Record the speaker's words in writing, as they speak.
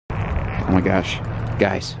Oh my gosh.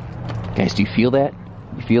 Guys, do you feel that?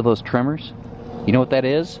 You feel those tremors? You know what that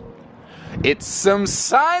is? It's some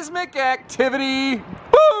seismic activity.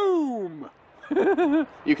 Boom!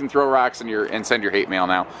 You can throw rocks and send your hate mail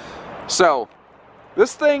now. So,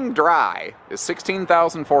 this thing dry is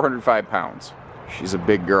 16,405 pounds. She's a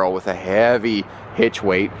big girl with a heavy hitch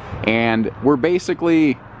weight, and we're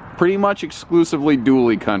basically pretty much exclusively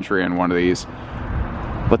dually country on one of these.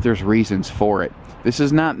 But there's reasons for it. This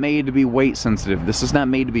is not made to be weight sensitive. This is not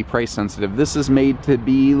made to be price sensitive. This is made to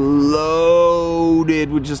be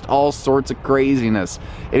loaded with just all sorts of craziness.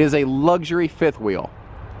 It is a luxury fifth wheel,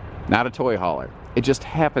 not a toy hauler. It just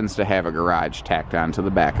happens to have a garage tacked onto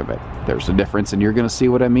the back of it. There's a difference, and you're going to see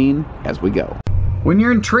what I mean as we go. When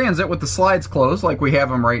you're in transit with the slides closed, like we have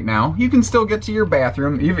them right now, you can still get to your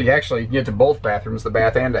bathroom. You actually get to both bathrooms, the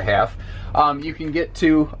bath and a half. You can get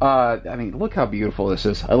to, I mean, look how beautiful this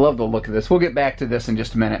is. I love the look of this. We'll get back to this in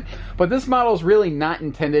just a minute. But this model is really not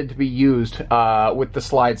intended to be used with the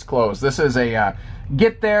slides closed. This is a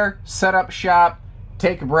get there, set up shop,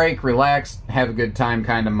 take a break, relax, have a good time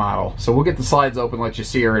kind of model. So we'll get the slides open, let you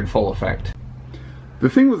see her in full effect. The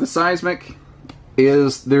thing with the Seismic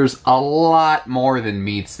is there's a lot more than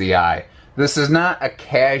meets the eye. This is not a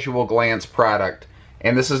casual glance product,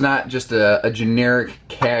 and this is not just a generic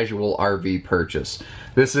casual RV purchase.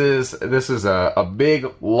 This is a big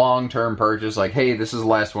long-term purchase, like, hey, this is the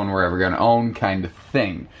last one we're ever going to own kind of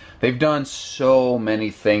thing. They've done so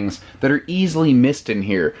many things that are easily missed in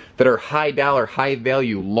here, that are high dollar, high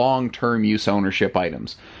value, long-term use ownership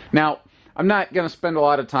items. Now, I'm not going to spend a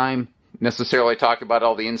lot of time necessarily talk about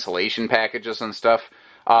all the insulation packages and stuff.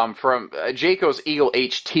 From Jayco's Eagle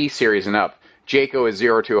HT series and up, Jayco is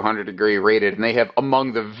 0 to 100 degree rated, and they have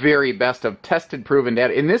among the very best of tested, proven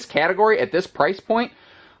data. In this category, at this price point,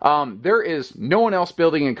 there is no one else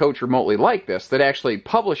building a coach remotely like this that actually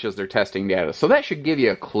publishes their testing data. So that should give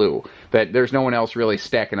you a clue that there's no one else really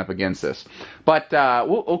stacking up against this. But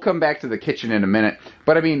we'll come back to the kitchen in a minute.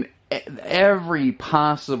 But I mean, every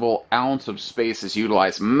possible ounce of space is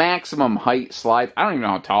utilized. Maximum height slide. I don't even know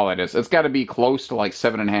how tall that is. It's got to be close to like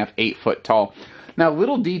 7.5, 8 foot tall. Now,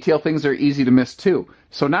 little detail things are easy to miss too.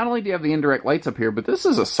 So not only do you have the indirect lights up here, but this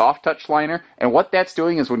is a soft touch liner, and what that's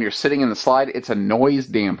doing is when you're sitting in the slide, it's a noise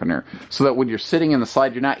dampener, so that when you're sitting in the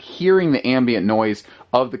slide, you're not hearing the ambient noise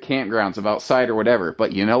of the campgrounds, of outside or whatever.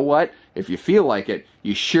 But you know what? If you feel like it,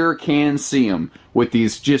 you sure can see them with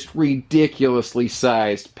these just ridiculously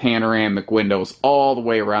sized panoramic windows all the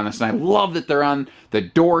way around this. And I love that they're on the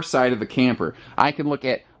door side of the camper. I can look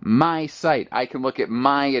at my site. I can look at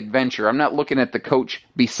my adventure. I'm not looking at the coach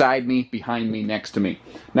beside me, behind me, next to me.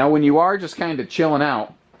 Now, when you are just kind of chilling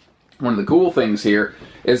out, one of the cool things here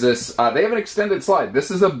is this, they have an extended slide.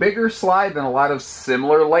 This is a bigger slide than a lot of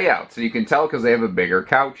similar layouts. And you can tell because they have a bigger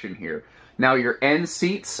couch in here. Now, your end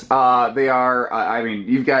seats, they are, I mean,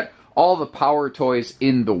 you've got all the power toys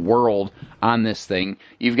in the world on this thing.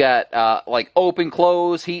 You've got, like, open,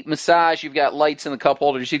 close, heat massage. You've got lights in the cup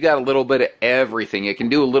holders. You've got a little bit of everything. It can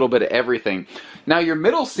do a little bit of everything. Now, your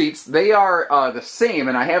middle seats, they are the same,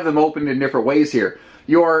 and I have them opened in different ways here.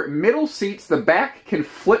 Your middle seats, the back can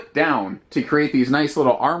flip down to create these nice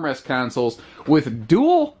little armrest consoles with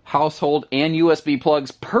dual household and USB plugs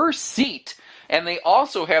per seat. And they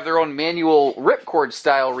also have their own manual ripcord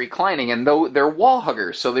style reclining, and they're wall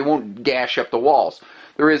huggers, so they won't gash up the walls.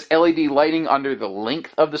 There is LED lighting under the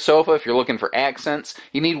length of the sofa if you're looking for accents.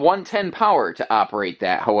 You need 110 power to operate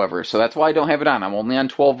that, however, so that's why I don't have it on. I'm only on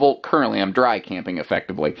 12 volt currently. I'm dry camping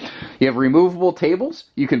effectively. You have removable tables.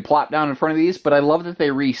 You can plop down in front of these, but I love that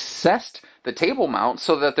they recessed the table mount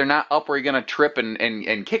so that they're not up where you're going to trip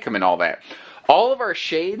and kick them and all that. All of our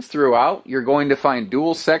shades throughout, you're going to find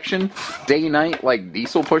dual section, day-night, like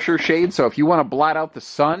diesel pusher shades. So if you want to blot out the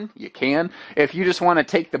sun, you can. If you just want to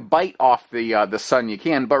take the bite off the sun, you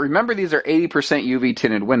can. But remember, these are 80% UV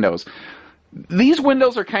tinted windows. These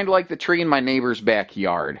windows are kind of like the tree in my neighbor's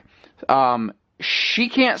backyard. She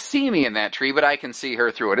can't see me in that tree, but I can see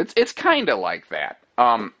her through it. It's kind of like that.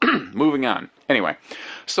 Moving on. Anyway,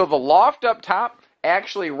 so the loft up top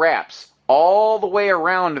actually wraps all the way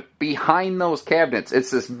around behind those cabinets.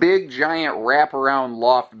 It's this big, giant wraparound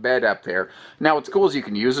loft bed up there. Now, what's cool is you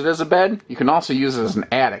can use it as a bed. You can also use it as an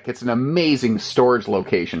attic. It's an amazing storage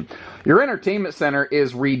location. Your entertainment center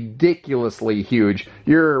is ridiculously huge.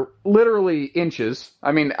 You're literally inches.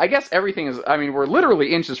 I mean, I guess everything is, I mean, we're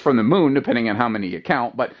literally inches from the moon, depending on how many you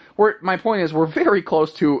count. But my point is, we're very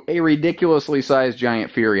close to a ridiculously sized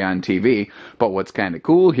giant Furion TV. But what's kind of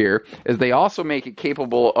cool here is they also make it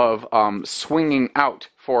capable of swinging out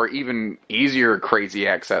for even easier crazy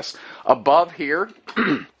access. Above here,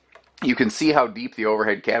 You can see how deep the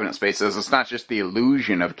overhead cabinet space is. It's not just the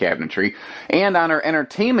illusion of cabinetry. And on our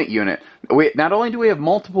entertainment unit, not only do we have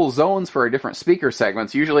multiple zones for our different speaker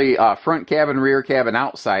segments, usually front cabin, rear cabin,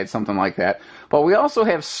 outside, something like that, but we also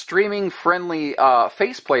have streaming-friendly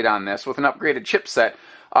faceplate on this with an upgraded chipset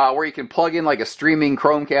where you can plug in like a streaming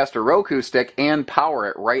Chromecast or Roku stick and power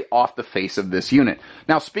it right off the face of this unit.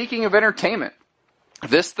 Now, speaking of entertainment,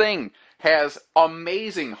 this thing has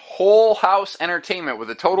amazing whole house entertainment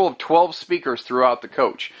with a total of 12 speakers throughout the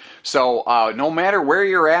coach. So no matter where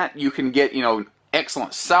you're at, you can get,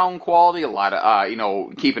 excellent sound quality, a lot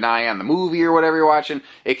of, keep an eye on the movie or whatever you're watching.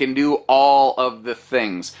 It can do all of the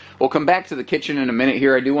things. We'll come back to the kitchen in a minute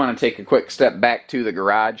here. I do want to take a quick step back to the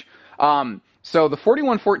garage. So the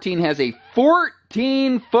 4114 has a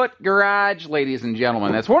 14-foot garage, ladies and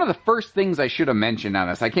gentlemen. That's one of the first things I should have mentioned on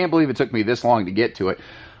this. I can't believe it took me this long to get to it.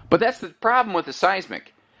 But that's the problem with the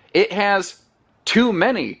Seismic. It has too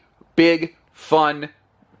many big, fun,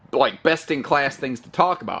 like best-in-class things to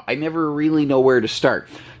talk about. I never really know where to start.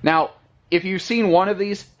 Now, if you've seen one of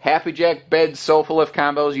these Happy Jack bed sofa lift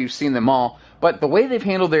combos, you've seen them all. But the way they've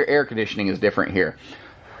handled their air conditioning is different here.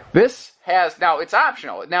 This has, now it's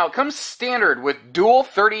optional. Now it comes standard with dual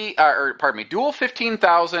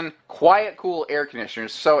 15,000 quiet cool air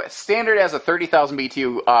conditioners. So standard as a 30,000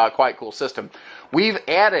 BTU quiet cool system. We've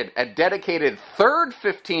added a dedicated third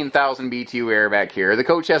 15,000 BTU air back here. The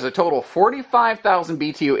coach has a total 45,000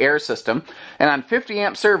 BTU air system, and on 50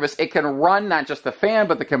 amp service, it can run not just the fan,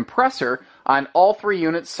 but the compressor on all three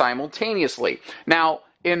units simultaneously. Now,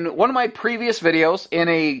 in one of my previous videos, in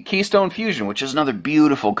a Keystone Fusion, which is another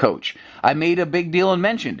beautiful coach, I made a big deal and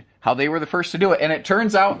mentioned how they were the first to do it, and it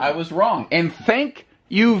turns out I was wrong. And thank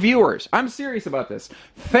you viewers. I'm serious about this.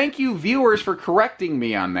 Thank you viewers for correcting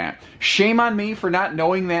me on that. Shame on me for not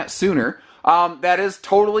knowing that sooner. That is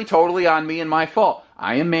totally on me and my fault.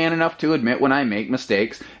 I am man enough to admit when I make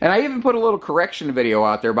mistakes, and I even put a little correction video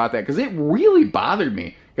out there about that because it really bothered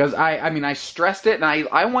me. Because I stressed it, and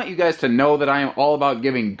I want you guys to know that I am all about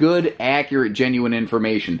giving good, accurate, genuine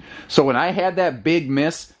information. So when I had that big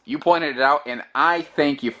miss, you pointed it out, and I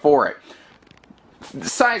thank you for it.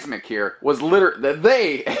 Seismic here was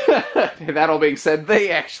literally, that all being said,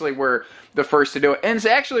 they actually were the first to do it. And it's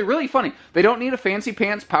actually really funny. They don't need a fancy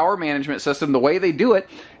pants power management system. The way they do it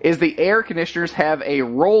is the air conditioners have a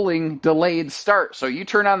rolling delayed start. So you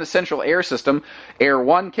turn on the central air system, air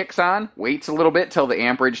 1 kicks on, waits a little bit till the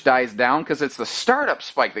amperage dies down because it's the startup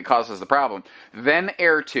spike that causes the problem. Then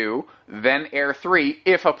air 2, then air 3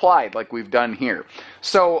 if applied like we've done here.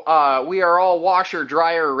 So we are all washer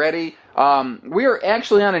dryer ready. We are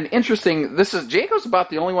actually on an interesting, Jayco's about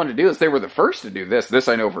the only one to do this. They were the first to do this. This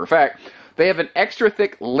I know for a fact. They have an extra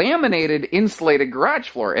thick laminated insulated garage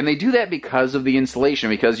floor, and they do that because of the insulation,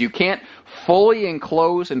 because you can't fully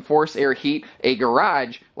enclose and force air heat a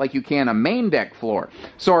garage like you can a main deck floor.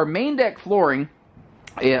 So our main deck flooring,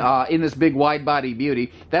 in this big wide body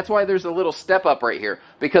beauty, that's why there's a little step up right here,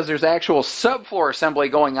 because there's actual subfloor assembly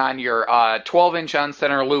going on your 12-inch on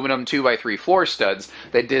center aluminum 2x3 floor studs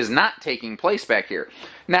that is not taking place back here.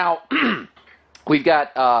 Now, we've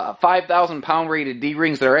got 5,000 pound rated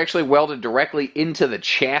D-rings that are actually welded directly into the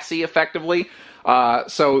chassis effectively.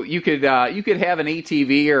 So you could have an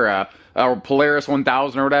ATV or a Polaris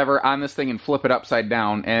 1000 or whatever on this thing and flip it upside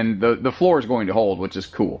down, and the floor is going to hold, which is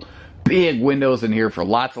cool. Big windows in here for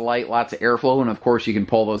lots of light, lots of airflow, and of course you can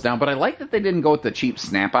pull those down. But I like that they didn't go with the cheap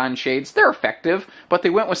snap-on shades. They're effective, but they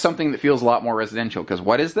went with something that feels a lot more residential. Because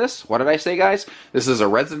what is this? What did I say, guys? This is a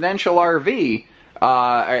residential RV,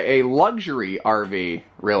 a luxury RV,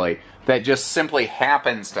 really, that just simply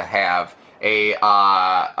happens to have a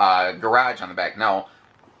garage on the back. Now,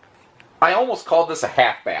 I almost called this a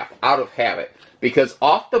half bath, out of habit, because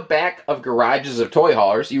off the back of garages of toy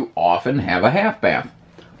haulers, you often have a half bath.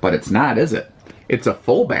 But it's not, is it? It's a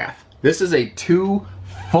full bath. This is a 2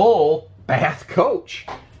 full bath coach.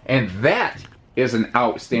 And that is an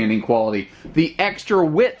outstanding quality. The extra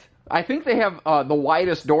width. I think they have the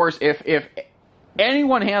widest doors. If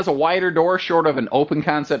anyone has a wider door short of an open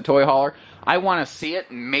concept toy hauler, I want to see it.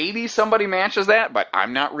 Maybe somebody matches that, but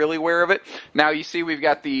I'm not really aware of it. Now you see we've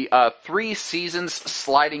got the 3 Seasons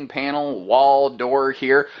sliding panel wall door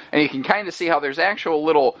here, and you can kind of see how there's actual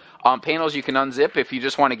little panels you can unzip if you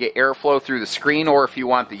just want to get airflow through the screen, or if you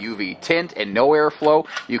want the UV tint and no airflow,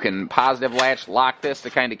 you can positive latch lock this to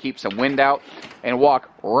kind of keep some wind out and walk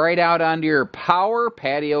right out onto your power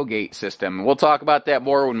patio gate system. We'll talk about that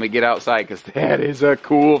more when we get outside, because that is a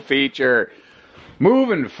cool feature.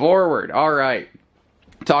 Moving forward, all right.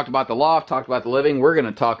 Talked about the loft, talked about the living. We're going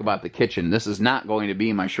to talk about the kitchen. This is not going to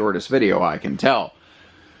be my shortest video, I can tell.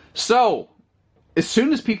 So, as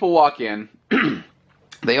soon as people walk in,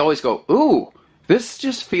 they always go, ooh, this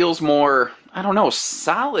just feels more, I don't know,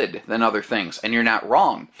 solid than other things. And you're not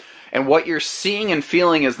wrong. And what you're seeing and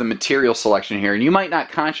feeling is the material selection here. And you might not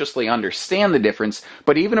consciously understand the difference,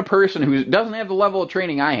 but even a person who doesn't have the level of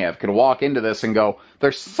training I have can walk into this and go,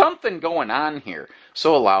 there's something going on here.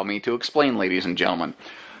 So allow me to explain, ladies and gentlemen.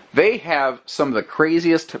 They have some of the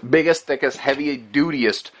craziest, biggest, thickest,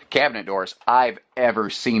 heavy-dutiest cabinet doors I've ever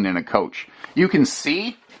seen in a coach. You can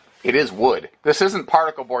see it is wood. This isn't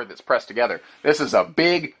particle board that's pressed together. This is a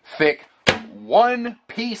big, thick,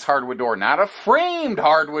 one-piece hardwood door, not a framed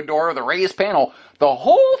hardwood door with a raised panel. The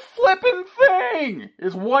whole flippin' thing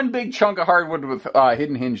is one big chunk of hardwood with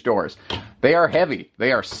hidden hinge doors. They are heavy.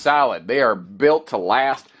 They are solid. They are built to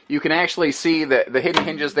last. You can actually see the hidden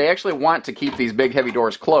hinges. They actually want to keep these big, heavy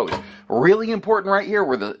doors closed. Really important right here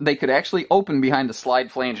where they could actually open behind the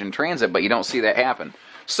slide flange in transit, but you don't see that happen.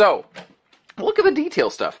 So, look at the detail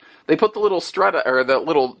stuff. They put the little strut, or the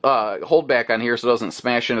little holdback on here so it doesn't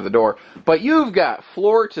smash into the door. But you've got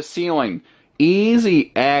floor to ceiling,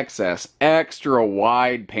 easy access, extra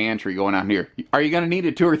wide pantry going on here. Are you going to need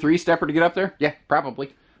a 2 or 3 stepper to get up there? Yeah,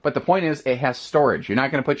 probably. But the point is, it has storage. You're not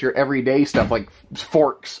going to put your everyday stuff like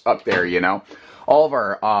forks up there, you know. All of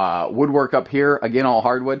our woodwork up here, again, all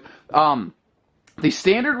hardwood. The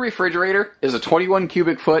standard refrigerator is a 21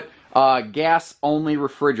 cubic foot gas-only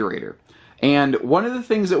refrigerator. And one of the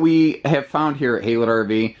things that we have found here at Haylett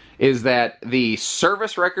RV is that the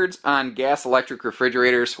service records on gas-electric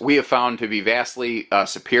refrigerators we have found to be vastly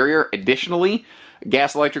superior. Additionally,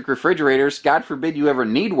 gas-electric refrigerators, God forbid you ever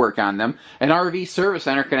need work on them, an RV service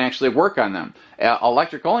center can actually work on them.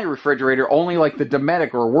 Electric-only refrigerator, only like the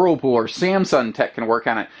Dometic or Whirlpool or Samsung Tech can work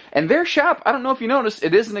on it. And their shop, I don't know if you noticed,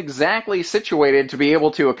 it isn't exactly situated to be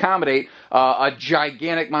able to accommodate a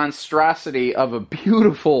gigantic monstrosity of a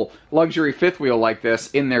beautiful luxury fifth wheel like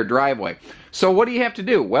this in their driveway. So what do you have to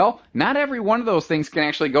do? Well, not every one of those things can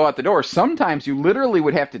actually go out the door. Sometimes you literally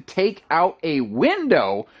would have to take out a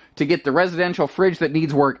window to get the residential fridge that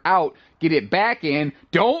needs work out, get it back in,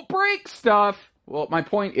 don't break stuff. Well, my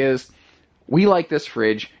point is, we like this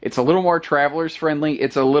fridge. It's a little more travelers friendly.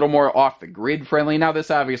 It's a little more off the grid friendly. Now,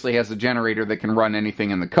 this obviously has a generator that can run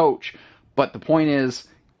anything in the coach, but the point is,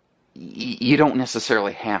 you don't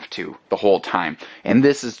necessarily have to the whole time. And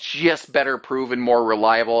this is just better proven, more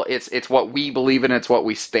reliable. It's what we believe in. It's what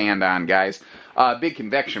we stand on, guys. Big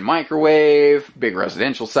convection microwave, big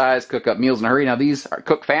residential size, cook up meals in a hurry. Now these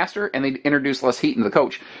cook faster and they introduce less heat into the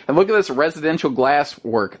coach. And look at this residential glass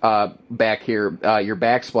work back here, your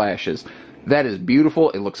backsplashes. That is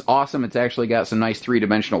beautiful. It looks awesome. It's actually got some nice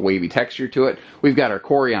three-dimensional wavy texture to it. We've got our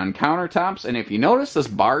Corian countertops, and if you notice this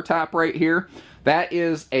bar top right here, that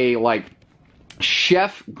is a like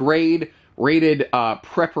chef grade rated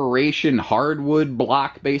preparation hardwood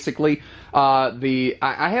block, basically.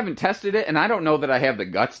 I haven't tested it, and I don't know that I have the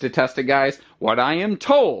guts to test it, guys. What I am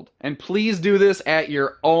told, and please do this at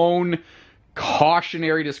your own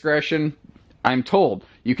cautionary discretion, I'm told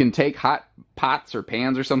you can take hot pots or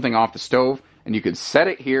pans or something off the stove, and you can set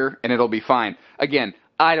it here, and it'll be fine. Again,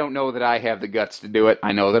 I don't know that I have the guts to do it.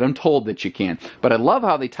 I know that I'm told that you can. But I love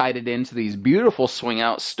how they tied it into these beautiful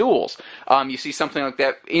swing-out stools. You see something like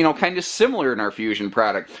that, you know, kind of similar in our Fusion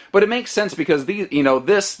product. But it makes sense because, these, you know,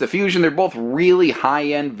 the Fusion, they're both really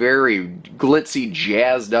high-end, very glitzy,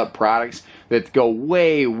 jazzed-up products that go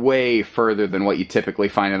way, way further than what you typically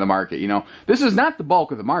find in the market. You know, this is not the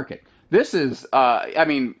bulk of the market. This is, I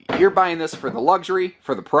mean, you're buying this for the luxury,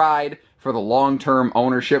 for the pride, for the long-term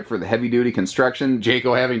ownership, for the heavy-duty construction.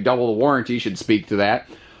 Jayco having double the warranty should speak to that.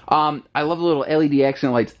 I love the little LED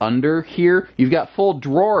accent lights under here. You've got full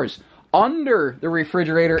drawers under the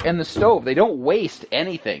refrigerator and the stove. They don't waste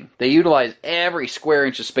anything. They utilize every square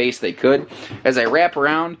inch of space they could. As I wrap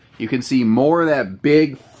around, you can see more of that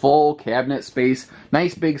big, full cabinet space.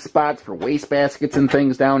 Nice big spots for wastebaskets and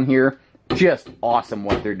things down here. Just awesome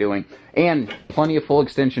what they're doing. And plenty of full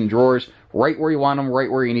extension drawers. Right where you want them, right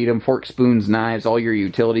where you need them. Forks, spoons, knives, all your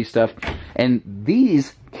utility stuff. And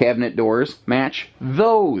these cabinet doors match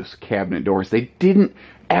those cabinet doors. They didn't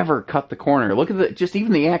ever cut the corner. Look at just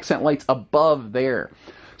even the accent lights above there.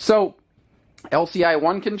 So, LCI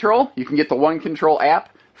One Control, you can get the One Control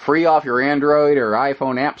app free off your Android or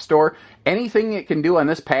iPhone app store. Anything it can do on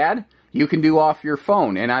this pad, you can do off your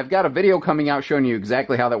phone. And I've got a video coming out showing you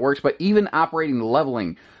exactly how that works, but even operating the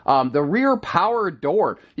leveling. The rear power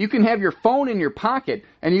door, you can have your phone in your pocket,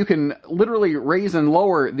 and you can literally raise and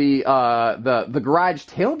lower the garage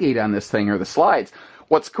tailgate on this thing, or the slides.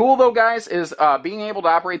 What's cool though, guys, is being able to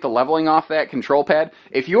operate the leveling off that control pad.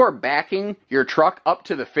 If you are backing your truck up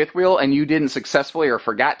to the fifth wheel and you didn't successfully or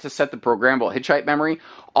forgot to set the programmable hitch height memory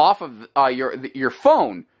off of your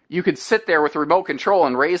phone, you could sit there with the remote control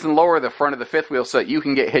and raise and lower the front of the fifth wheel so that you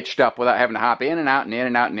can get hitched up without having to hop in and out and in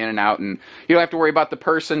and out and in and out. And you don't have to worry about the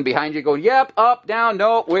person behind you going, yep, up, down,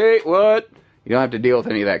 no, wait, what? You don't have to deal with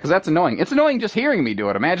any of that, because that's annoying. It's annoying just hearing me do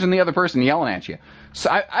it. Imagine the other person yelling at you. So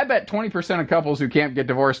I bet 20% of couples who can't get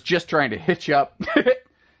divorced just trying to hitch up.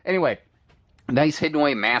 Anyway, nice hidden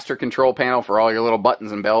away master control panel for all your little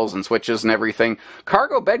buttons and bells and switches and everything.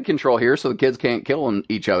 Cargo bed control here so the kids can't kill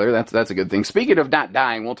each other. That's a good thing. Speaking of not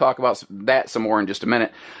dying, we'll talk about that some more in just a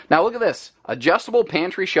minute. Now look at this. Adjustable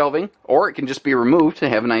pantry shelving, or it can just be removed to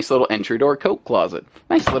have a nice little entry door coat closet.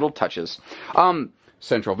 Nice little touches.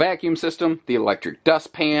 Central vacuum system, the electric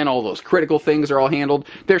dustpan, all those critical things are all handled.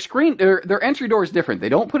 Their entry door is different. They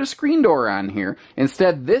don't put a screen door on here.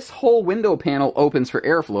 Instead, this whole window panel opens for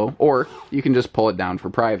airflow, or you can just pull it down for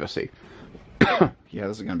privacy. Yeah,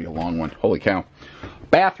 this is going to be a long one. Holy cow.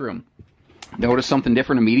 Bathroom. Notice something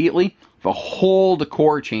different immediately? The whole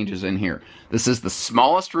decor changes in here. This is the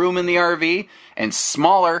smallest room in the RV, and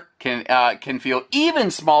smaller can feel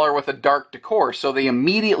even smaller with a dark decor, so they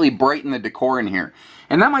immediately brighten the decor in here.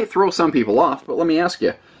 And that might throw some people off, but let me ask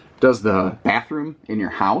you, does the bathroom in your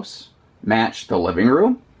house match the living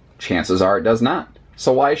room? Chances are it does not.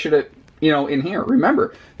 So why should it, in here?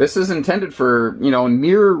 Remember, this is intended for,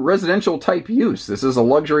 near residential type use. This is a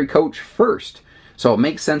luxury coach first. So it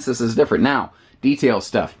makes sense this is different. Now, detail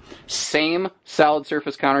stuff. Same solid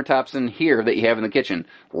surface countertops in here that you have in the kitchen.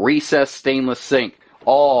 Recessed stainless sink.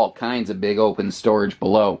 All kinds of big open storage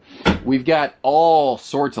below. We've got all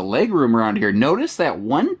sorts of leg room around here. Notice that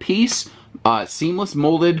one piece seamless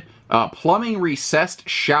molded plumbing recessed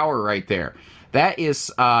shower right there. That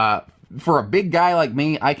is, for a big guy like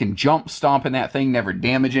me, I can jump stomp in that thing, never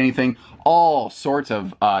damage anything. All sorts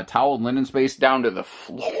of towel and linen space down to the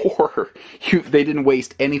floor. They didn't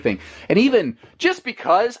waste anything. And even just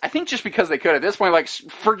because they could at this point, like,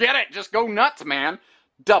 forget it, just go nuts, man.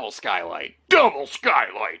 Double skylight,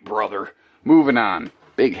 brother. Moving on.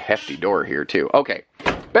 Big hefty door here too. Okay,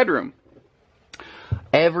 bedroom.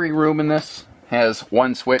 Every room in this has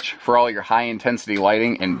one switch for all your high intensity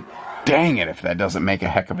lighting, and dang it if that doesn't make a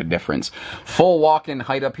heck of a difference. Full walk-in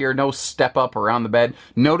height up here, no step up around the bed.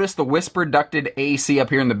 Notice the whisper ducted AC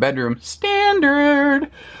up here in the bedroom.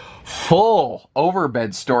 Standard. Full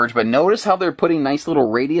overbed storage, but notice how they're putting nice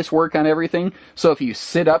little radius work on everything. So if you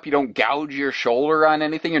sit up, you don't gouge your shoulder on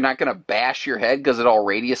anything. You're not going to bash your head because it all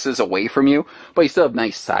radiuses away from you. But you still have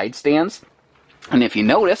nice side stands. And if you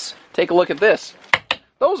notice, take a look at this.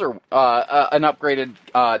 Those are an upgraded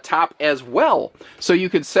top as well. So you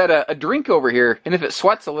could set a drink over here, and if it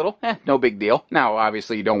sweats a little, no big deal. Now,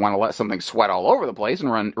 obviously, you don't want to let something sweat all over the place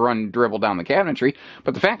and dribble down the cabinetry.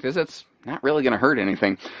 But the fact is, it's not really going to hurt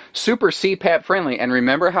anything. Super CPAP friendly. And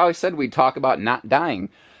remember how I said we'd talk about not dying.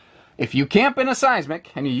 If you camp in a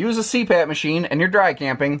Seismic and you use a CPAP machine and you're dry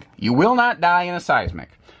camping, you will not die in a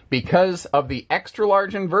Seismic. Because of the extra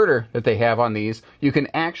large inverter that they have on these, you can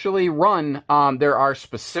actually run, there are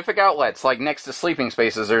specific outlets, like next to sleeping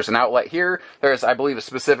spaces. There's an outlet here. There's, I believe, a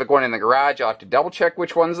specific one in the garage. I'll have to double check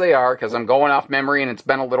which ones they are because I'm going off memory and it's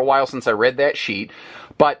been a little while since I read that sheet.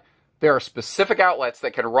 But there are specific outlets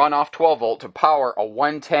that can run off 12 volt to power a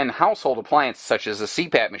 110 household appliance, such as a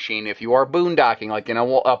CPAP machine, if you are boondocking, like in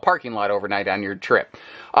a parking lot overnight on your trip.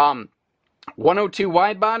 102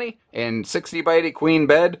 wide body and 60 by 80 queen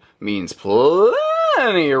bed means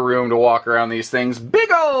plenty of room to walk around these things.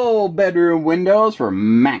 Big old bedroom windows for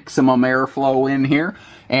maximum airflow in here,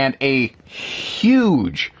 and a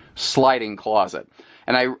huge sliding closet.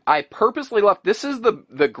 And I purposely left, this is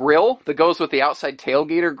the grill that goes with the outside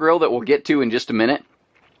tailgater grill that we'll get to in just a minute.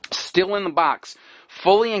 Still in the box,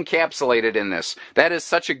 fully encapsulated in this. That is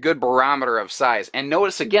such a good barometer of size. And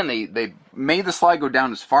notice again, they made the slide go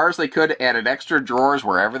down as far as they could, added extra drawers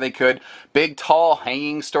wherever they could, big tall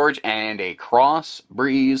hanging storage, and a cross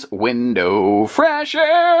breeze window. Fresh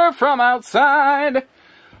air from outside.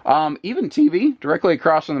 Even TV directly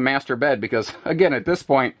across from the master bed, because again, at this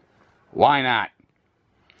point, why not?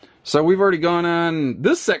 So we've already gone on,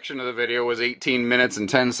 this section of the video was 18 minutes and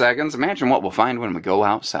 10 seconds. Imagine what we'll find when we go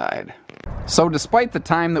outside. So despite the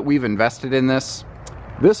time that we've invested in this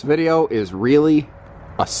video is really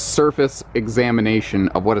a surface examination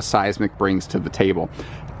of what a Seismic brings to the table.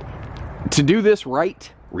 To do this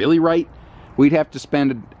right, really right, we'd have to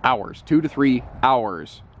spend hours, 2 to 3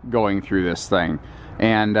 hours going through this thing.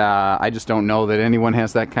 And I just don't know that anyone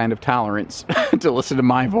has that kind of tolerance to listen to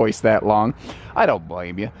my voice that long. I don't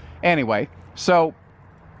blame you. Anyway, so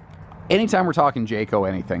anytime we're talking Jayco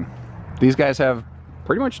anything, these guys have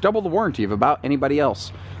pretty much double the warranty of about anybody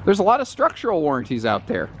else. There's a lot of structural warranties out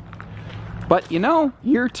there. But you know,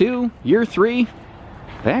 year 2, year 3,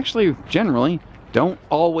 they actually generally don't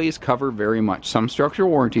always cover very much. Some structural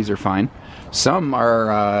warranties are fine. Some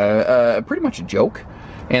are pretty much a joke,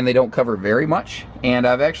 and they don't cover very much. And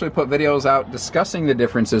I've actually put videos out discussing the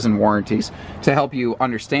differences in warranties to help you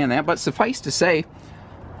understand that. But suffice to say,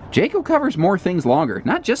 Jayco covers more things longer,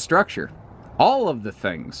 not just structure. All of the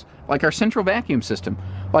things, like our central vacuum system,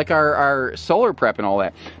 like our solar prep and all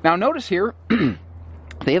that. Now notice here,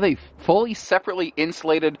 they have a fully separately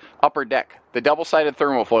insulated upper deck, the double-sided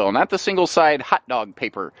thermofoil, not the single-side hot dog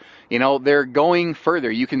paper. You know, they're going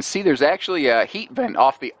further. You can see there's actually a heat vent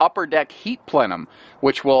off the upper deck heat plenum,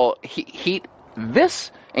 which will heat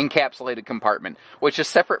this encapsulated compartment, which is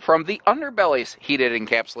separate from the underbelly's heated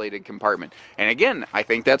encapsulated compartment. And again, I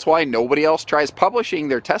think that's why nobody else tries publishing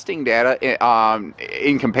their testing data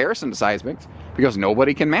in comparison to Seismic, because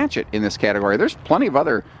nobody can match it in this category. There's plenty of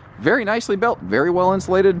other very nicely built, very well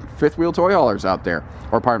insulated fifth wheel toy haulers out there.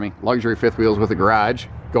 Or pardon me, luxury fifth wheels with a garage,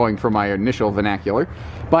 going for my initial vernacular.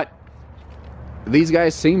 But these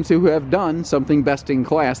guys seem to have done something best in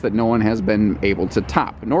class that no one has been able to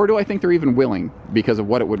top. Nor do I think they're even willing, because of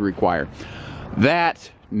what it would require.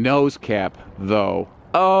 That nose cap, though,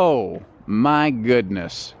 oh my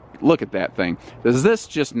goodness. Look at that thing. Does this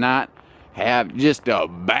just not have just a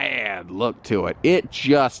bad look to it? It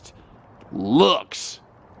just looks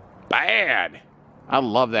bad. I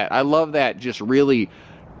love that. I love that just really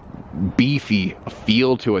beefy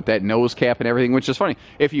feel to it, that nose cap and everything, which is funny.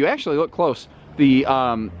 If you actually look close, the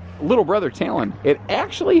little brother Talon, it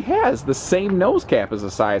actually has the same nose cap as a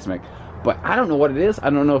Seismic, but I don't know what it is. I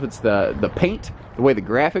don't know if it's the paint, the way the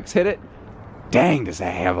graphics hit it. Dang, does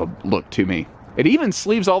that have a look to me. It even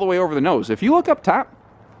sleeves all the way over the nose. If you look up top,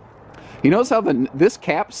 you notice how this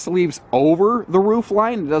cap sleeves over the roof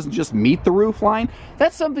line? It doesn't just meet the roof line?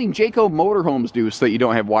 That's something Jayco motorhomes do so that you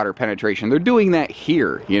don't have water penetration. They're doing that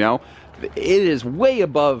here, you know? It is way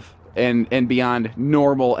above and beyond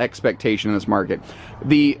normal expectation in this market.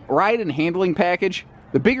 The ride and handling package,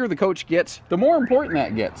 the bigger the coach gets, the more important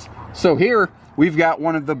that gets. So here, we've got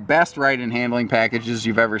one of the best ride and handling packages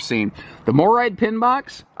you've ever seen. The MoRide pin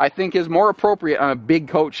box, I think, is more appropriate on a big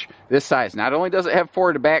coach this size. Not only does it have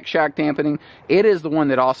forward to back shock dampening, it is the one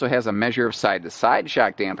that also has a measure of side to side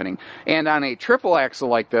shock dampening. And on a triple axle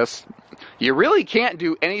like this, you really can't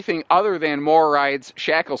do anything other than MoRide's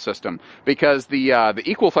shackle system, because the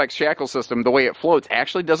EqualFlex shackle system, the way it floats,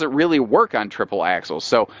 actually doesn't really work on triple axles.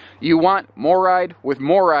 So you want MoRide with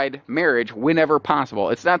MoRide marriage whenever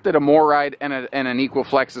possible. It's not that a MoRide and an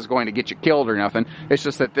EqualFlex is going to get you killed or nothing. It's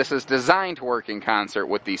just that this is designed to work in concert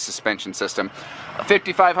with the suspension system. A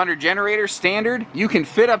 5500 generator standard. You can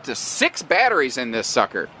fit up to 6 batteries in this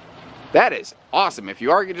sucker. That is awesome. If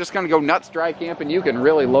you are just going to go nuts dry camping, you can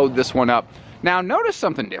really load this one up. Now, notice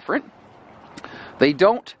something different. They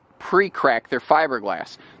don't pre-crack their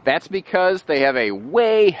fiberglass. That's because they have a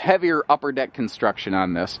way heavier upper deck construction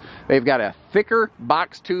on this. They've got a thicker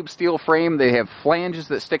box tube steel frame. They have flanges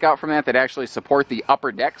that stick out from that actually support the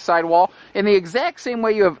upper deck sidewall in the exact same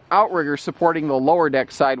way you have outriggers supporting the lower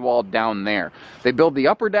deck sidewall down there. They build the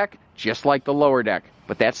upper deck just like the lower deck,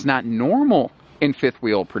 but that's not normal in fifth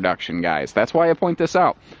wheel production, guys. That's why I point this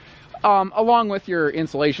out. Along with your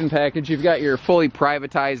insulation package, you've got your fully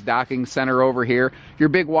privatized docking center over here, your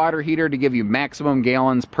big water heater to give you maximum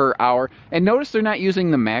gallons per hour. And notice they're not using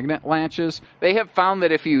the magnet latches. They have found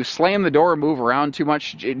that if you slam the door and move around too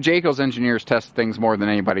much, Jayco's engineers test things more than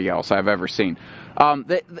anybody else I've ever seen.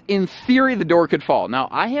 In theory, the door could fall. Now,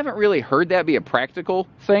 I haven't really heard that be a practical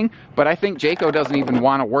thing, but I think Jayco doesn't even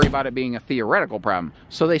want to worry about it being a theoretical problem.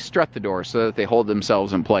 So they strut the door so that they hold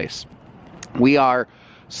themselves in place. We are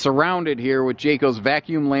surrounded here with Jayco's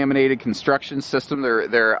vacuum laminated construction system.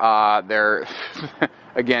 They're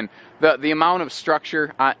again, the amount of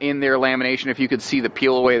structure in their lamination, if you could see the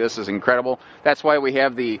peel away, this is incredible. That's why we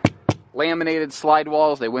have the laminated slide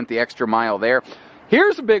walls. They went the extra mile there.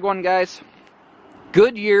 Here's a big one, guys.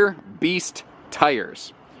 Goodyear Beast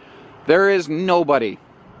tires. There is nobody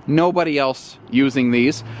else using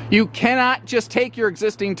these. You cannot just take your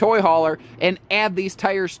existing toy hauler and add these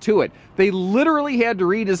tires to it. They literally had to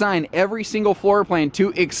redesign every single floor plan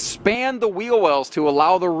to expand the wheel wells to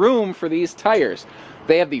allow the room for these tires.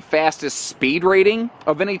 They have the fastest speed rating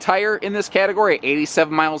of any tire in this category at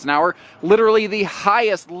 87 miles an hour. Literally the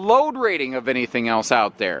highest load rating of anything else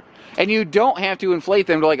out there. And you don't have to inflate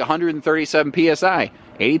them to like 137 PSI.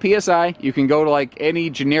 80 PSI, you can go to like any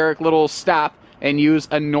generic little stop and use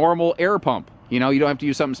a normal air pump. You know, you don't have to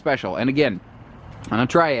use something special. And again, On a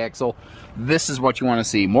triaxle, this is what you want to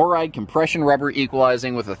see. More ride, compression rubber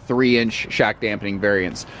equalizing with a 3-inch shock dampening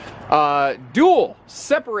variance. Dual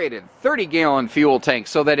separated 30-gallon fuel tank,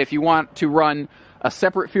 so that if you want to run a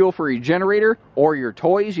separate fuel for your generator or your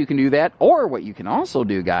toys, you can do that. Or what you can also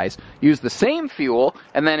do, guys, use the same fuel,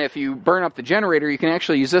 and then if you burn up the generator, you can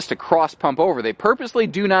actually use this to cross pump over. They purposely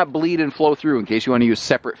do not bleed and flow through in case you want to use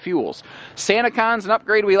separate fuels. SantaCon's an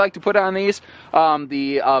upgrade we like to put on these.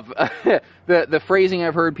 The phrasing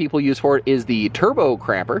I've heard people use for it is the turbo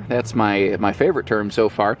crapper. That's my favorite term so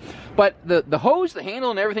far. But the hose, the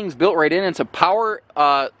handle, and everything's built right in. It's a power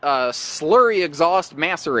slurry exhaust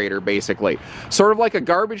macerator, basically. Sort of like a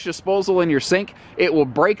garbage disposal in your sink. It will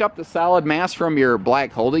break up the solid mass from your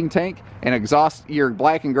black holding tank and exhaust your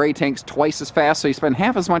black and gray tanks twice as fast, so you spend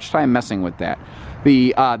half as much time messing with that.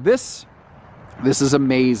 This is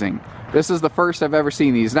amazing. This is the first I've ever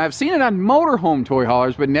seen these, and I've seen it on motorhome toy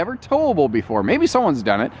haulers, but never towable before. Maybe someone's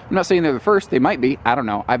done it. I'm not saying they're the first. They might be. I don't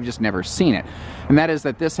know. I've just never seen it. And that is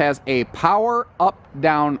that this has a power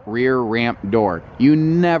up-down rear ramp door. You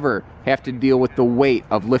never have to deal with the weight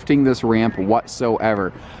of lifting this ramp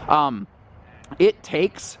whatsoever. It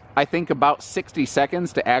takes, I think, about 60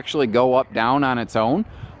 seconds to actually go up-down on its own,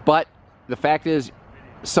 but the fact is,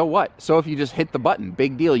 so what? So if you just hit the button,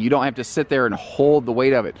 big deal. You don't have to sit there and hold the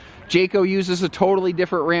weight of it. Jayco uses a totally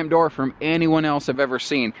different ramp door from anyone else I've ever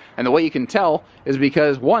seen. And the way you can tell is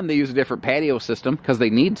because, one, they use a different patio system because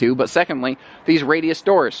they need to, but secondly, these radius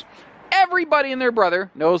doors. Everybody and their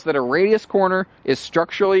brother knows that a radius corner is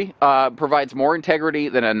structurally, provides more integrity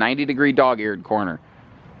than a 90-degree dog-eared corner.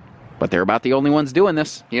 But they're about the only ones doing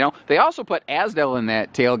this, you know. They also put Asdel in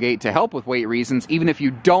that tailgate to help with weight reasons, even if you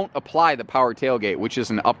don't apply the power tailgate, which is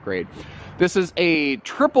an upgrade. This is a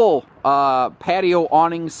triple patio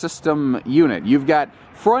awning system unit. You've got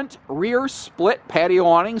front, rear split patio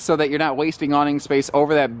awning so that you're not wasting awning space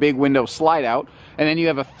over that big window slide out. And then you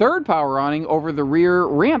have a third power awning over the rear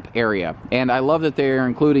ramp area. And I love that they're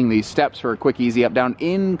including these steps for a quick, easy up-down,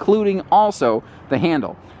 including also the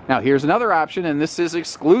handle. Now, here's another option, and this is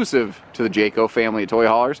exclusive to the Jayco family of toy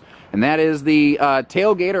haulers, and that is the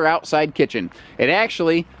tailgate or outside kitchen. It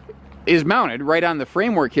actually is mounted right on the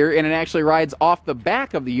framework here, and it actually rides off the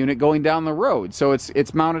back of the unit going down the road. So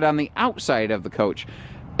it's mounted on the outside of the coach.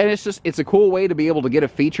 And it's a cool way to be able to get a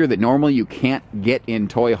feature that normally you can't get in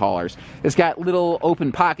toy haulers. It's got little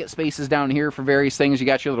open pocket spaces down here for various things. You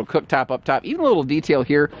got your little cooktop up top. Even a little detail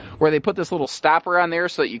here where they put this little stopper on there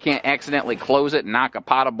so that you can't accidentally close it and knock a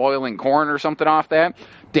pot of boiling corn or something off that.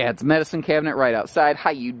 Dad's medicine cabinet right outside.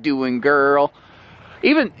 How you doing, girl?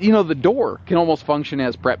 Even, you know, the door can almost function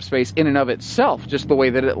as prep space in and of itself, just the way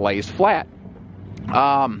that it lays flat.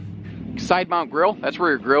 Side mount grill, that's where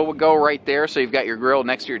your grill would go right there. So you've got your grill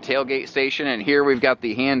next to your tailgate station, and here we've got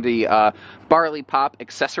the handy Barley Pop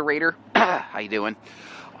accessorator. How you doing?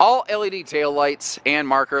 All LED tail lights and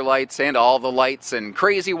marker lights and all the lights and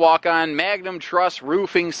crazy walk-on Magnum Truss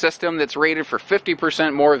roofing system that's rated for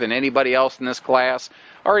 50% more than anybody else in this class.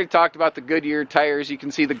 Already talked about the Goodyear tires. You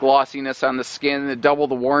can see the glossiness on the skin, the double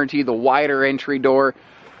the warranty, the wider entry door.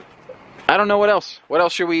 I don't know what else. What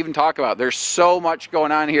else should we even talk about? There's so much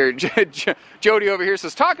going on here. Jody over here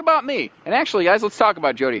says, talk about me. And actually, guys, let's talk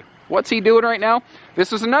about Jody. What's he doing right now?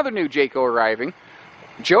 This is another new Jayco arriving.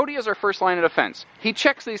 Jody is our first line of defense. He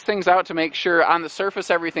checks these things out to make sure on the surface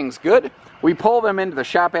everything's good. We pull them into the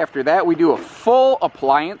shop after that. We do a full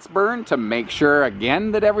appliance burn to make sure,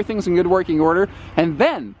 again, that everything's in good working order. And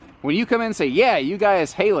then, when you come in and say, yeah, you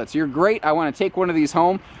guys, Haylets, you're great, I want to take one of these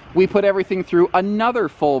home, we put everything through another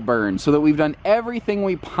full burn so that we've done everything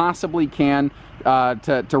we possibly can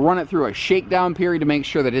to run it through a shakedown period to make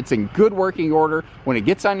sure that it's in good working order when it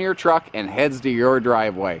gets on your truck and heads to your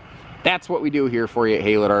driveway. That's what we do here for you at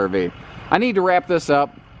Haylet RV. I need to wrap this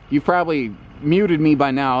up. You've probably muted me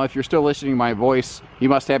by now. If you're still listening to my voice, you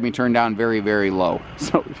must have me turned down very, very low.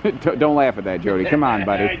 So don't laugh at that, Jody. Come on,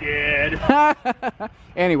 buddy. I did.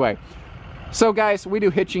 Anyway. So guys, we do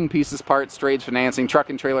hitching, pieces, parts, trades, financing, truck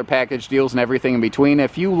and trailer package deals, and everything in between.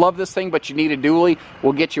 If you love this thing but you need a dually,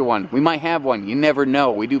 we'll get you one. We might have one. You never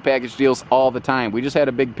know. We do package deals all the time. We just had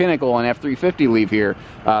a big Pinnacle and F350 leave here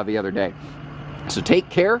the other day. So take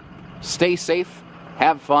care, stay safe,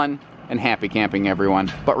 have fun, and happy camping,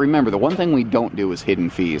 everyone. But remember, the one thing we don't do is hidden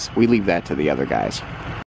fees. We leave that to the other guys.